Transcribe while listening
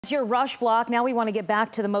It's your Rush Block. Now we want to get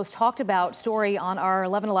back to the most talked about story on our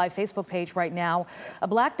 11 Alive Facebook page right now. A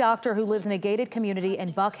black doctor who lives in a gated community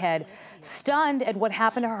in Buckhead, stunned at what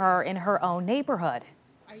happened to her in her own neighborhood.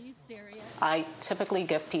 Are you serious? I typically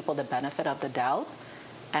give people the benefit of the doubt,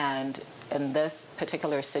 and in this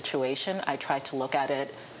particular situation, I try to look at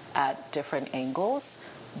it at different angles,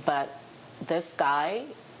 but this guy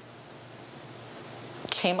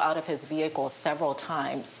came out of his vehicle several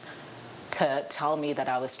times to tell me that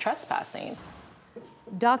I was trespassing.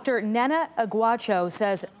 Dr. Nena Aguacho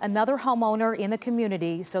says another homeowner in the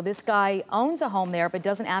community, so this guy owns a home there but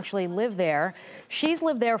doesn't actually live there. She's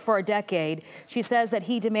lived there for a decade. She says that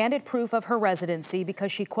he demanded proof of her residency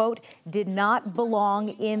because she, quote, did not belong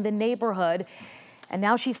in the neighborhood. And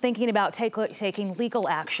now she's thinking about taking legal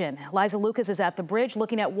action. Liza Lucas is at the bridge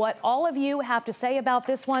looking at what all of you have to say about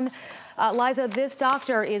this one. Liza, this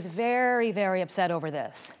doctor is very, very upset over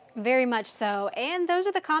this. Very much so. And those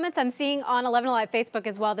are the comments I'm seeing on 11 Alive Facebook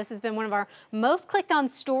as well. This has been one of our most clicked on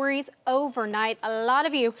stories overnight. A lot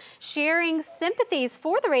of you sharing sympathies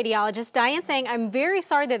for the radiologist. Diane saying, I'm very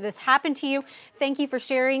sorry that this happened to you. Thank you for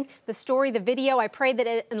sharing the story, the video. I pray that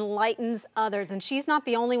it enlightens others. And she's not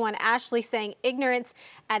the only one. Ashley saying ignorance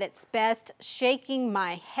at its best, shaking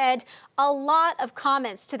my head. A lot of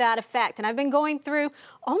comments to that effect. And I've been going through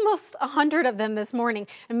almost 100 of them this morning.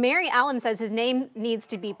 And Mary Allen says his name needs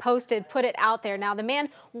to be posted, put it out there. Now, the man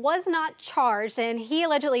was not charged, and he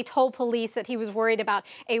allegedly told police that he was worried about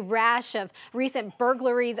a rash of recent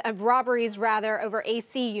burglaries, of robberies rather, over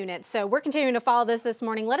AC units. So we're continuing to follow this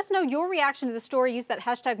morning. Let us know your reaction to the story. Use that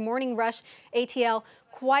hashtag MorningRushATL.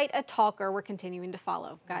 Quite a talker. We're continuing to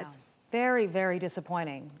follow, guys. Wow. Very, very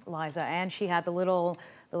disappointing, Liza. And she had the little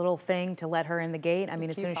thing to let her in the gate. I mean,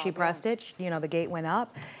 as soon as she pressed it, you know, the gate went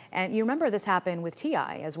up. And you remember this happened with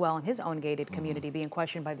T.I. as well in his own gated community, being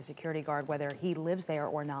questioned by the security guard whether he lives there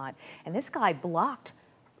or not. And this guy blocked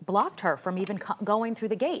her from even going through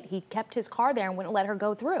the gate. He kept his car there and wouldn't let her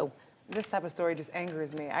go through. This type of story just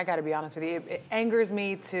angers me. I got to be honest with you. It angers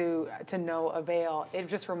me to no avail. It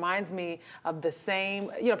just reminds me of the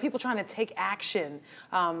same, you know, people trying to take action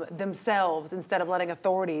themselves instead of letting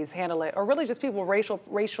authorities handle it, or really just people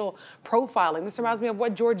racial profiling. This reminds me of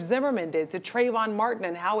what George Zimmerman did to Trayvon Martin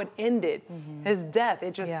and how it ended his death.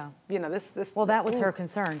 It just, you know, this. Well, that was her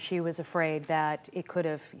concern. She was afraid that he could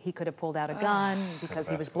have pulled out a gun because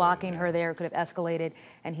he was blocking her there. It could have escalated,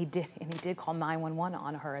 and he did call 911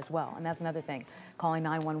 on her as well. And that's another thing, calling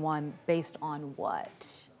 911 based on what?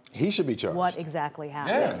 He should be charged. What exactly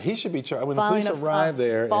happened? Yeah, he should be charged. When the police arrived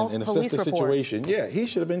there and assessed the situation, yeah, he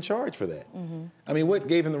should have been charged for that. I mean, what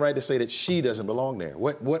gave him the right to say that she doesn't belong there?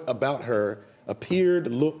 What about her appeared,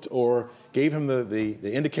 looked, or gave him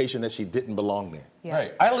the indication that she didn't belong there? Yeah.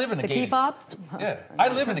 Right. I live in a gated. Key fob? Yeah. I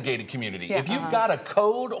live in a gated community. Yeah. If you've got a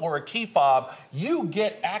code or a key fob, you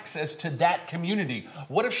get access to that community.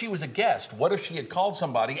 What if she was a guest? What if she had called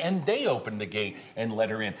somebody and they opened the gate and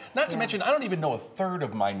let her in? Not to mention, I don't even know a third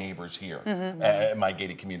of my neighbors here at my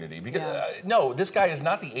gated community. Because no, this guy is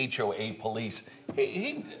not the HOA police.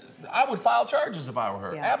 I would file charges if I were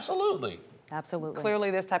her. Yeah. Absolutely. Absolutely.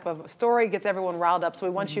 Clearly, this type of story gets everyone riled up, so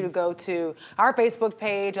we want you to go to our Facebook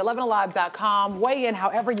page, 11alive.com, weigh in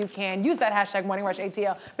however you can. Use that hashtag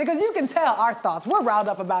MorningRushATL because you can tell our thoughts. We're riled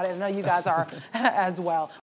up about it, and I know you guys are as well.